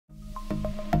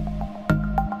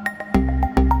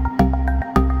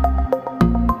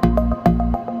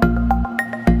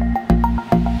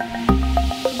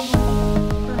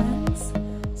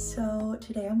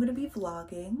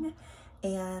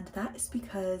and that is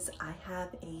because I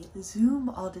have a Zoom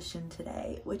audition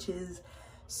today, which is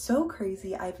so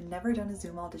crazy. I've never done a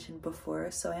Zoom audition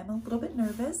before, so I am a little bit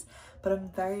nervous, but I'm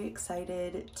very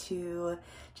excited to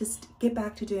just get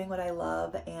back to doing what I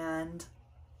love and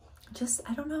just,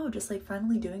 I don't know, just like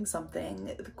finally doing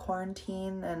something. The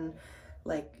quarantine and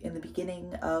like in the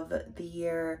beginning of the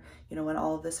year, you know, when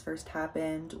all of this first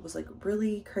happened, was like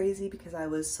really crazy because I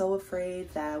was so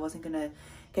afraid that I wasn't gonna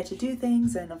get to do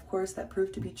things, and of course that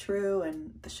proved to be true,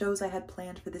 and the shows I had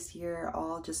planned for this year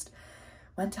all just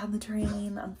went down the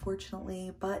drain,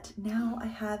 unfortunately. But now I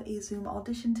have a Zoom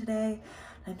audition today.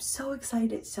 I'm so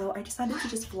excited. So I decided to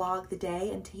just vlog the day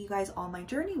and take you guys on my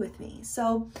journey with me.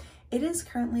 So it is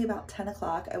currently about 10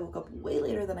 o'clock. I woke up way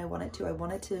later than I wanted to. I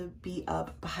wanted to be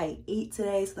up by 8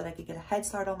 today so that I could get a head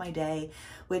start on my day,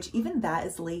 which even that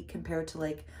is late compared to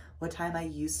like what time I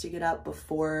used to get up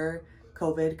before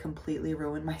COVID completely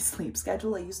ruined my sleep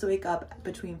schedule. I used to wake up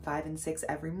between 5 and 6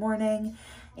 every morning,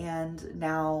 and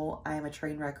now I am a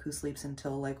train wreck who sleeps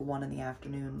until like 1 in the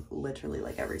afternoon, literally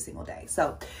like every single day.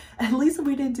 So at least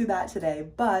we didn't do that today,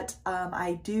 but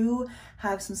I do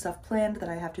have some stuff planned that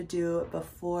I have to do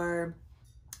before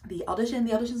the audition.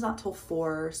 The audition's not till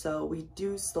 4, so we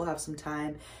do still have some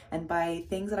time. And by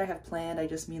things that I have planned, I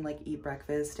just mean like eat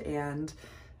breakfast and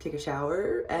take a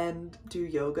shower and do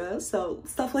yoga, so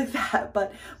stuff like that.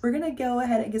 But we're gonna go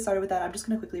ahead and get started with that. I'm just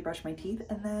gonna quickly brush my teeth,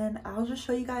 and then I'll just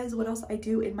show you guys what else I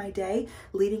do in my day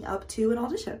leading up to an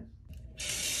audition.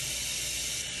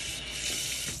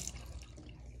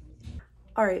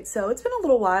 All right, so it's been a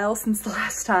little while since the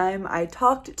last time I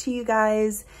talked to you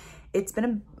guys. It's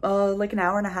been like an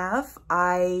hour and a half.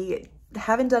 I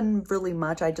haven't done really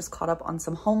much. I just caught up on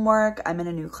some homework. I'm in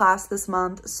a new class this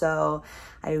month, so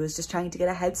I was just trying to get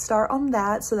a head start on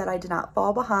that so that I did not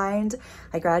fall behind.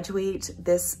 I graduate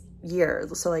this year,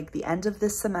 so like the end of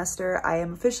this semester, I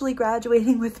am officially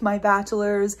graduating with my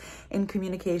bachelor's in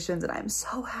communications, and I'm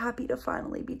so happy to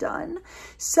finally be done.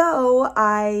 So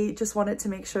I just wanted to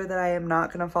make sure that I am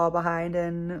not gonna fall behind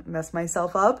and mess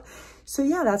myself up. So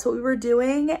yeah, that's what we were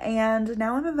doing, and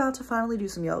now I'm about to finally do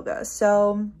some yoga.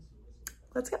 So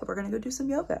let's go. We're gonna go do some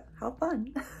yoga. How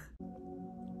fun.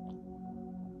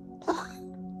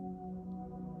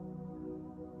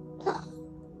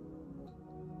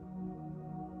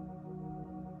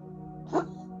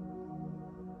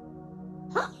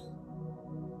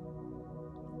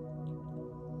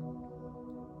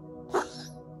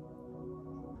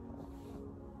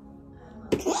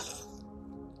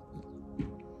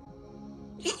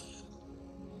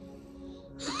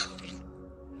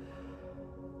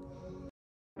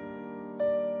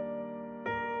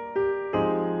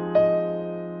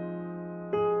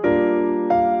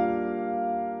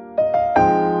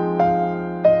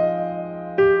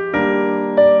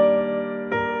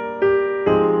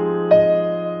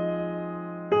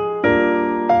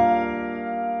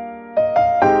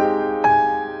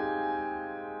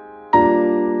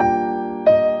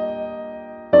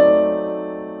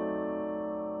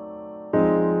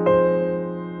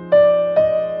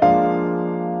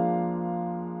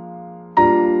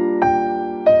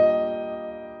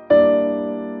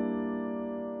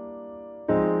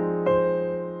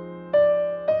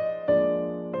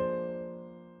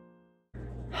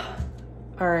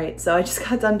 All right, so I just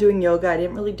got done doing yoga. I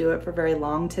didn't really do it for very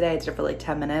long today. I did it for like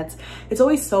 10 minutes. It's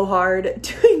always so hard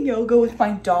doing yoga with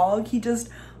my dog. He just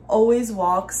always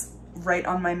walks right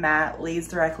on my mat, lays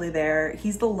directly there.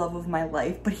 He's the love of my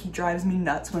life, but he drives me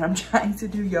nuts when I'm trying to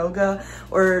do yoga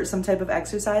or some type of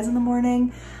exercise in the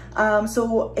morning.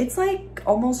 So it's like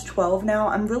almost 12 now.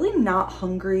 I'm really not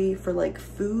hungry for like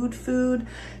food.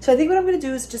 So I think what I'm gonna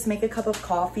do is just make a cup of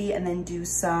coffee and then do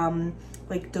some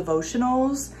like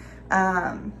devotionals.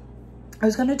 I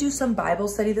was gonna do some Bible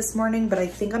study this morning, but I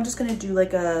think I'm just gonna do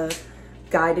like a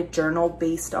guided journal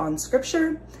based on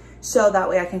scripture. So that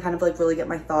way I can kind of like really get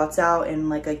my thoughts out in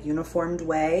like a uniformed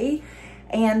way.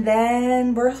 And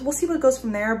then we'll see what goes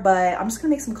from there, but I'm just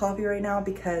gonna make some coffee right now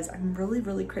because I'm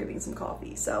really craving some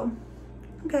coffee. So,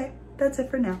 okay, that's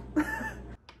it for now.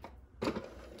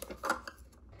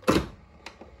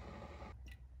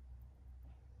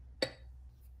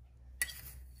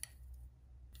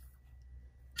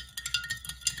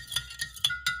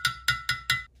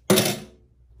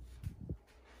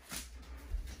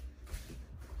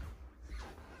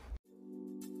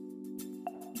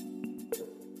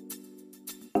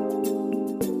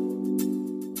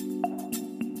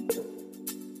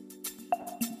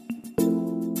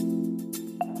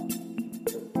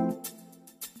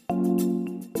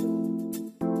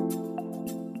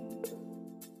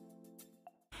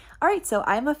 All right, so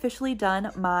I'm officially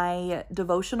done my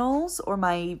devotionals or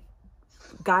my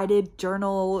guided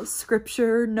journal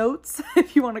scripture notes,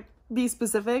 if you want to be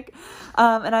specific.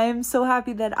 And I am so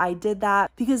happy that I did that,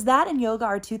 because that and yoga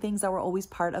are two things that were always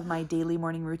part of my daily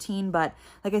morning routine. But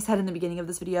like I said in the beginning of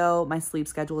this video, my sleep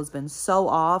schedule has been so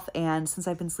off, and since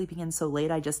I've been sleeping in so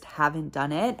late, I just haven't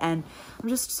done it. And I'm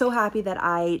just so happy that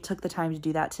I took the time to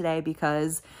do that today,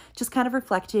 because just kind of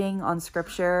reflecting on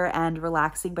scripture and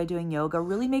relaxing by doing yoga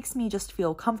really makes me just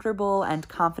feel comfortable and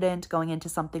confident going into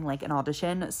something like an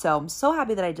audition. So I'm so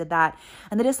happy that I did that.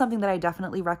 And that is something that I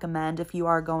definitely recommend if you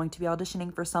are going to be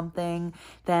auditioning for something.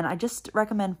 Then I just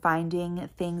recommend finding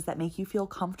things that make you feel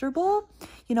comfortable.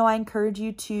 You know, I encourage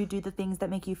you to do the things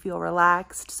that make you feel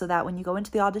relaxed, so that when you go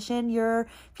into the audition, you're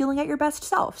feeling at your best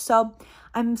self. So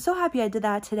I'm so happy I did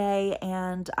that today,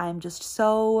 and I'm just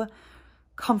so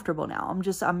comfortable now.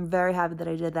 I'm very happy that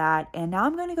I did that. And now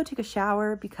I'm going to go take a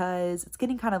shower, because it's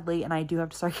getting kind of late and I do have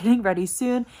to start getting ready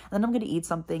soon. And then I'm going to eat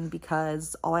something,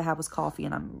 because all I had was coffee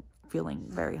and I'm feeling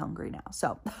very hungry now.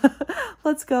 So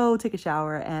let's go take a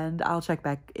shower and I'll check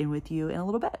back in with you in a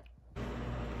little bit.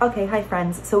 Okay, hi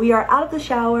friends. So we are out of the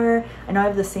shower. I know I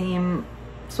have the same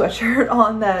sweatshirt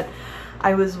on that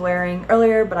I was wearing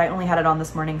earlier, but I only had it on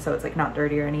this morning, so it's like not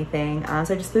dirty or anything.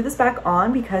 So I just threw this back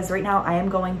on, because right now I am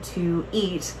going to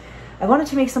eat. I wanted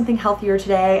to make something healthier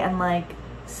today and like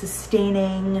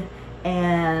sustaining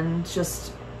and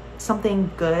just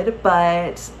something good,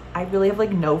 but I really have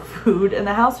like no food in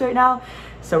the house right now.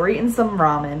 So we're eating some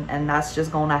ramen, and that's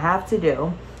just gonna have to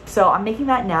do. So I'm making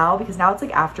that now, because now it's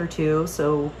like after 2,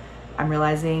 so I'm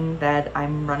realizing that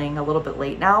I'm running a little bit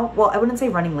late now. Well, I wouldn't say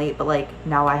running late, but like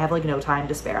now I have like no time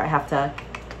to spare. I have to,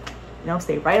 you know,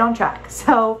 stay right on track.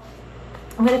 So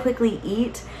I'm gonna quickly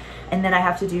eat, and then I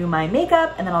have to do my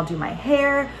makeup, and then I'll do my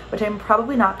hair, which I'm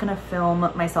probably not gonna film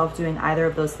myself doing either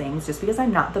of those things, just because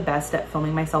I'm not the best at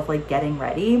filming myself like getting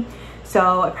ready.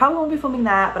 So I probably won't be filming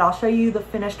that, but I'll show you the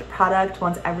finished product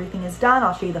once everything is done.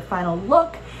 I'll show you the final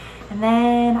look, and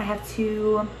then I have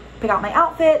to pick out my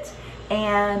outfit,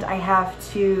 and I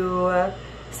have to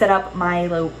set up my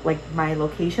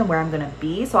location where I'm gonna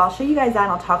be. So I'll show you guys that,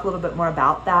 and I'll talk a little bit more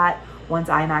about that once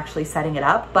I'm actually setting it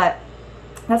up. But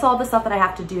that's all the stuff that I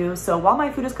have to do. So while my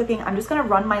food is cooking, I'm just gonna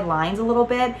run my lines a little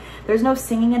bit. There's no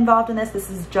singing involved in this. This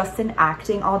is just an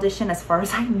acting audition as far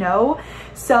as I know.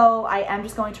 So I am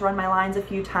just going to run my lines a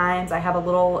few times. I have a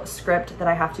little script that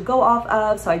I have to go off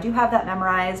of. So I do have that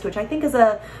memorized, which I think is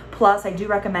a plus. I do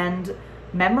recommend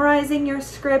memorizing your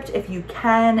script if you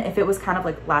can. If it was kind of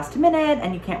like last minute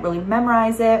and you can't really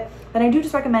memorize it, then I do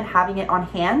just recommend having it on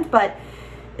hand. But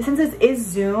since this is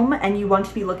Zoom and you want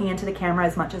to be looking into the camera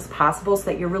as much as possible so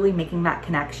that you're really making that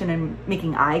connection and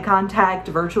making eye contact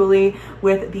virtually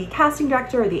with the casting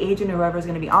director or the agent or whoever's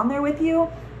going to be on there with you,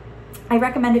 I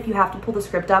recommend, if you have to pull the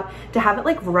script up, to have it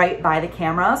like right by the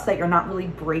camera so that you're not really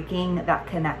breaking that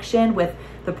connection with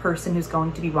the person who's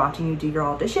going to be watching you do your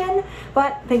audition.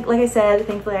 But like I said,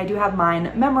 thankfully I do have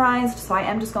mine memorized, so I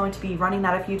am just going to be running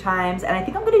that a few times. And I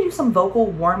think I'm going to do some vocal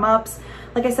warm-ups.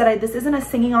 Like I said, this isn't a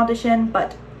singing audition,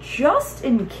 but just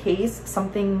in case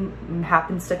something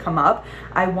happens to come up,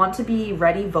 I want to be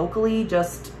ready vocally,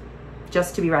 just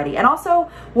to be ready. And also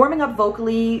warming up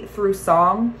vocally through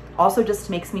song also just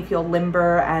makes me feel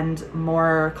limber and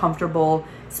more comfortable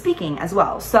speaking as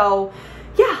well. So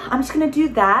yeah, I'm just gonna do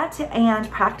that and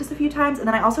practice a few times. And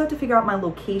then I also have to figure out my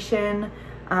location.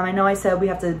 I know I said we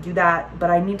have to do that, but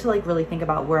I need to like really think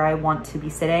about where I want to be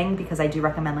sitting, because I do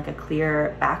recommend like a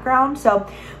clear background. So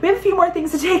we have a few more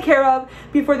things to take care of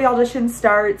before the audition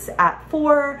starts at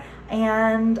 4.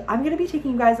 And I'm gonna be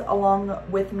taking you guys along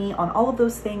with me on all of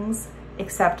those things,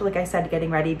 except, like I said,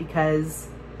 getting ready, because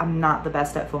I'm not the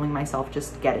best at filming myself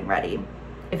just getting ready.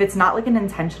 If it's not like an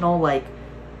intentional like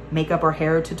makeup or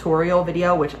hair tutorial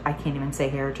video, which I can't even say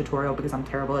hair tutorial because I'm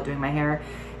terrible at doing my hair.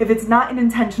 If it's not an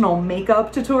intentional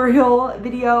makeup tutorial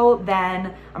video,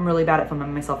 then I'm really bad at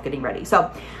filming myself getting ready. So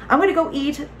I'm gonna go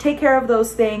eat, take care of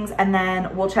those things, and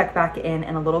then we'll check back in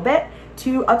a little bit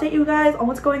to update you guys on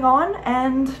what's going on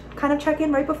and kind of check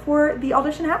in right before the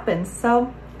audition happens.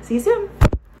 So see you soon.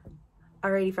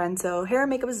 Alrighty friends, so hair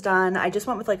and makeup is done. I just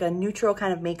went with like a neutral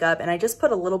kind of makeup, and I just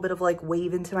put a little bit of like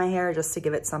wave into my hair just to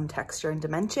give it some texture and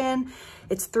dimension.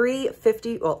 It's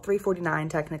 3:50, well 3:49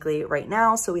 technically right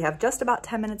now, so we have just about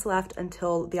 10 minutes left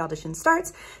until the audition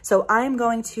starts. So I'm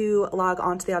going to log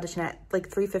on to the audition at like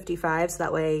 3:55, so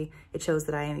that way it shows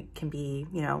that I can be,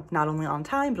 you know, not only on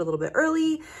time but a little bit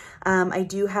early. I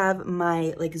do have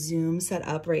my like Zoom set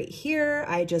up right here.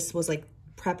 I just was like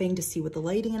prepping to see what the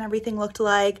lighting and everything looked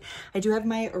like. I do have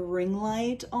my ring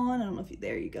light on. I don't know if you,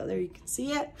 there you go, there you can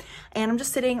see it. And I'm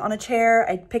just sitting on a chair.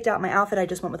 I picked out my outfit. I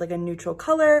just went with like a neutral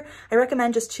color. I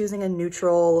recommend just choosing a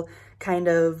neutral kind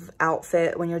of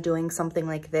outfit when you're doing something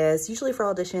like this. Usually for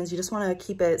auditions, you just want to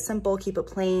keep it simple, keep it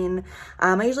plain.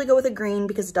 I usually go with a green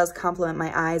because it does complement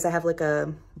my eyes. I have like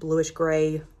a bluish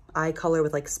gray eye color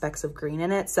with like specks of green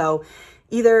in it. So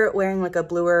either wearing like a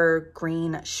blue or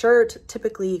green shirt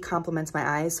typically complements my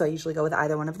eyes. So I usually go with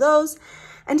either one of those.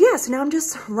 And yeah, so now I'm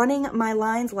just running my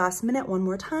lines last minute one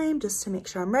more time just to make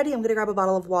sure I'm ready. I'm gonna grab a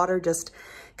bottle of water just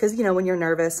because, you know, when you're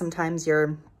nervous, sometimes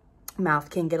your mouth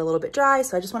can get a little bit dry.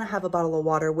 So I just want to have a bottle of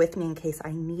water with me in case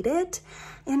I need it.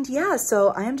 And yeah, so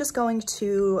I am just going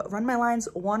to run my lines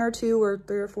 1 or 2 or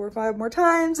 3 or 4 or 5 more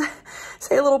times,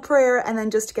 say a little prayer, and then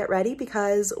just get ready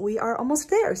because we are almost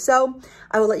there. So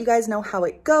I will let you guys know how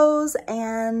it goes.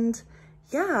 And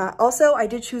yeah, also I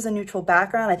did choose a neutral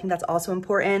background. I think that's also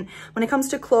important when it comes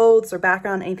to clothes or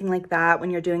background, anything like that. When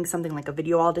you're doing something like a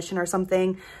video audition or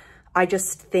something, I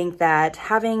just think that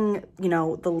having, you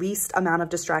know, the least amount of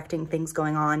distracting things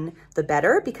going on, the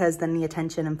better, because then the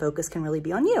attention and focus can really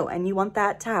be on you. And you want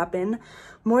that to happen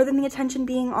more than the attention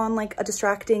being on like a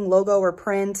distracting logo or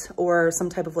print or some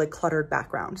type of like cluttered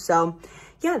background. So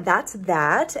yeah, that's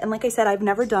that. And like I said, I've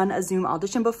never done a Zoom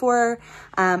audition before.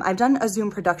 I've done a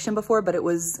Zoom production before, but it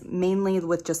was mainly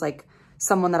with just like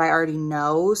someone that I already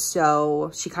know. So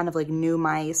she kind of like knew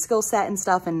my skill set and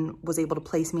stuff and was able to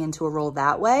place me into a role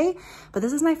that way. But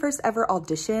this is my first ever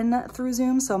audition through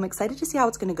Zoom. So I'm excited to see how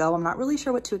it's going to go. I'm not really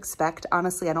sure what to expect.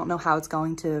 Honestly, I don't know how it's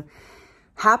going to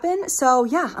happen. So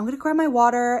yeah, I'm going to grab my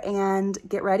water and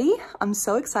get ready. I'm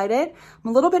so excited.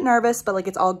 I'm a little bit nervous, but like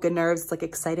it's all good nerves. It's like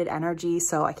excited energy.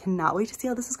 So I cannot wait to see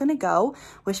how this is going to go.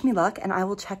 Wish me luck, and I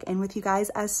will check in with you guys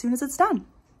as soon as it's done.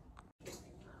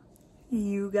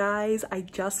 You guys, I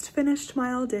just finished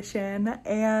my audition,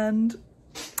 and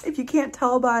if you can't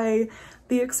tell by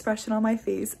the expression on my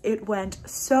face, it went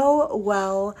so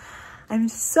well. I'm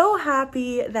so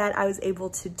happy that I was able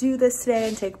to do this today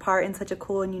and take part in such a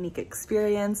cool and unique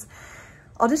experience.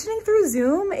 Auditioning through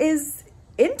Zoom is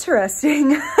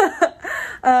interesting.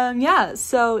 Yeah,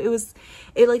 so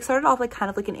it like started off like kind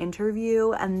of like an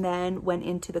interview and then went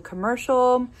into the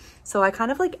commercial. So I kind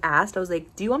of like asked, I was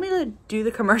like, do you want me to do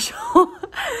the commercial?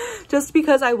 Just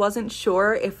because I wasn't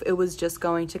sure if it was just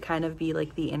going to kind of be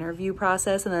like the interview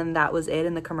process and then that was it,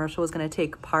 and the commercial was going to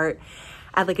take part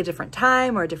at like a different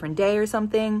time or a different day or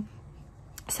something.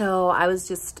 So I was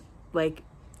just like,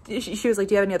 she was like,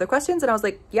 do you have any other questions? And I was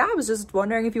like, yeah, I was just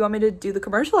wondering if you want me to do the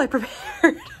commercial I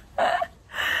prepared.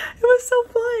 It was so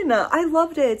fun. I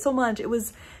loved it so much. It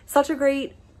was such a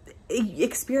great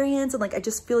experience, and like I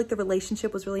just feel like the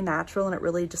relationship was really natural and it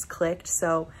really just clicked.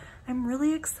 So I'm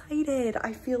really excited.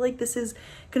 I feel like this is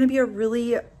going to be a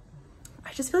really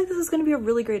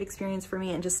great experience for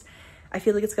me, and just I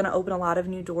feel like it's going to open a lot of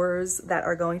new doors that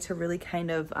are going to really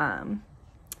kind of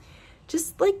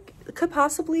just like could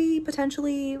possibly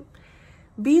potentially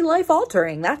be life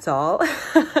altering. That's all.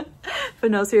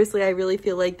 But no, seriously, I really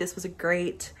feel like this was a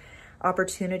great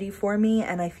opportunity for me,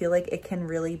 and I feel like it can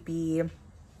really be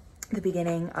the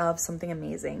beginning of something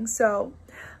amazing. So,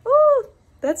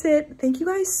 that's it. Thank you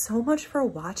guys so much for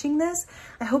watching this.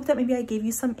 I hope that maybe I gave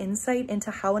you some insight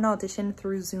into how an audition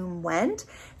through Zoom went.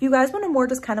 If you guys want a more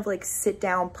just kind of like sit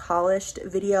down polished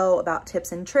video about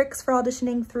tips and tricks for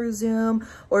auditioning through Zoom,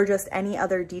 or just any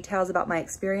other details about my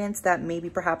experience that maybe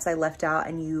perhaps I left out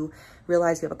and you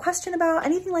realize you have a question about,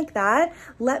 anything like that,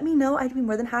 let me know. I'd be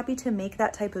more than happy to make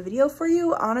that type of video for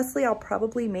you. Honestly, I'll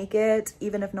probably make it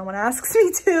even if no one asks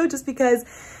me to, just because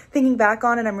thinking back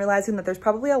on it, I'm realizing that there's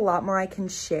probably a lot more I can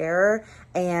share,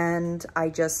 and I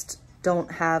just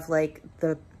don't have like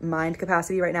the mind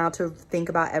capacity right now to think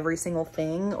about every single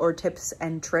thing or tips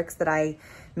and tricks that I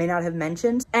may not have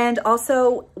mentioned. And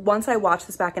also, once I watch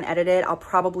this back and edit it, I'll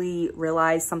probably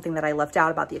realize something that I left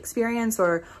out about the experience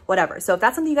or whatever. So if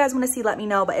that's something you guys want to see, let me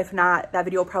know. But if not, that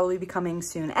video will probably be coming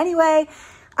soon anyway.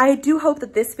 I do hope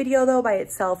that this video though by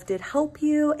itself did help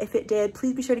you. If it did,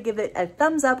 please be sure to give it a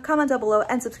thumbs up, comment down below,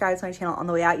 and subscribe to my channel on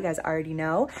the way out. You guys already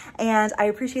know. And I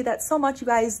appreciate that so much. You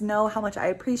guys know how much I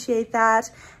appreciate that.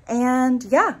 And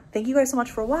yeah, thank you guys so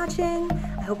much for watching.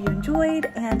 I hope you enjoyed,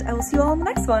 and I will see you all in the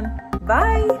next one.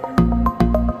 Bye.